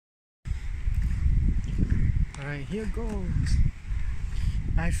Alright, here goes.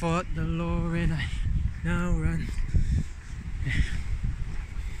 I fought the Lord and I now run.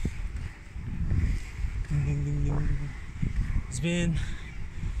 Ding, ding, ding, ding.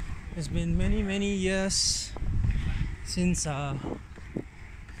 It's been many years since I've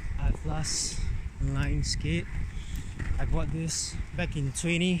last inline skate. I bought this back in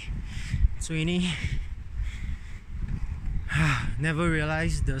 2020. Never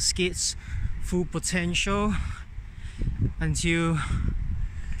realized the skate's full potential until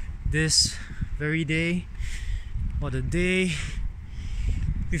this very day, or the day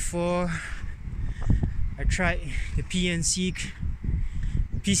before I tried the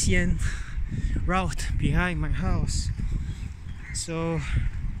PCN route behind my house. So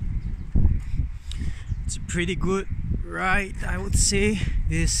it's a pretty good ride, I would say,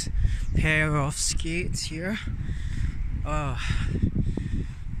 this pair of skates here.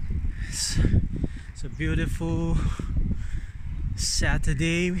 It's a beautiful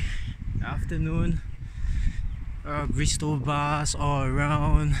Saturday afternoon. Bristol bars all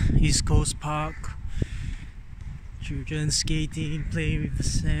around, East Coast Park, children skating, playing with the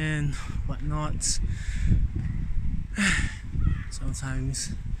sand, whatnot.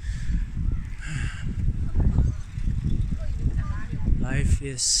 Sometimes life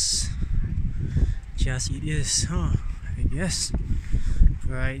is just it is, I guess.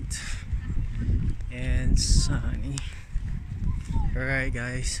 Bright and sunny. Alright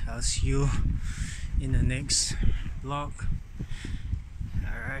guys, I'll see you in the next vlog.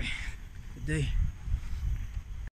 Alright, good day.